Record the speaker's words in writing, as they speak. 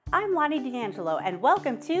I'm Lonnie D'Angelo, and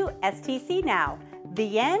welcome to STC Now.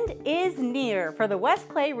 The end is near for the West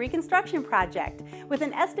Clay Reconstruction Project, with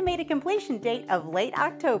an estimated completion date of late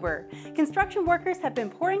October. Construction workers have been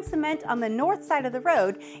pouring cement on the north side of the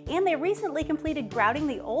road, and they recently completed grouting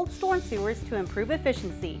the old storm sewers to improve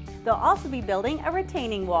efficiency. They'll also be building a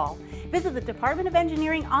retaining wall. Visit the Department of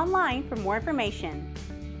Engineering online for more information.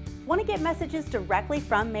 Want to get messages directly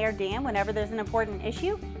from Mayor Dan whenever there's an important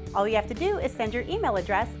issue? All you have to do is send your email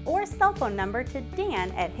address or cell phone number to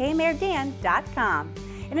dan@heymayordan.com.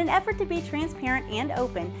 In an effort to be transparent and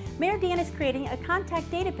open, Mayor Dan is creating a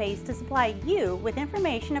contact database to supply you with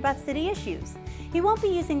information about city issues. He won't be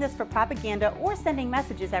using this for propaganda or sending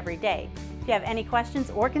messages every day. If you have any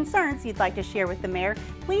questions or concerns you'd like to share with the mayor,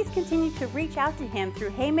 please continue to reach out to him through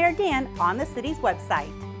Hey Mayor Dan on the city's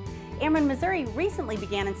website. Ameren, Missouri recently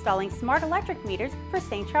began installing smart electric meters for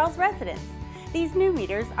St. Charles residents. These new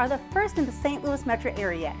meters are the first in the St. Louis metro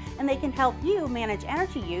area, and they can help you manage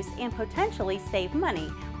energy use and potentially save money,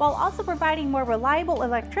 while also providing more reliable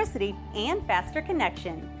electricity and faster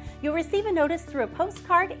connection. You'll receive a notice through a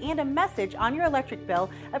postcard and a message on your electric bill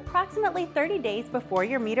approximately 30 days before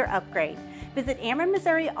your meter upgrade. Visit Ameren,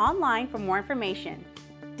 Missouri online for more information.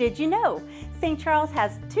 Did you know St. Charles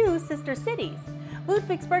has two sister cities?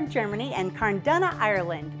 Ludwigsburg, Germany, and Carnduna,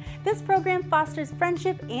 Ireland. This program fosters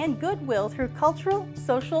friendship and goodwill through cultural,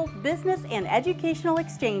 social, business, and educational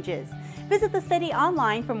exchanges. Visit the city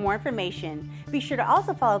online for more information. Be sure to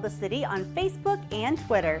also follow the city on Facebook and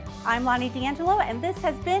Twitter. I'm Lonnie D'Angelo, and this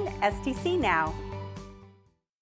has been STC Now.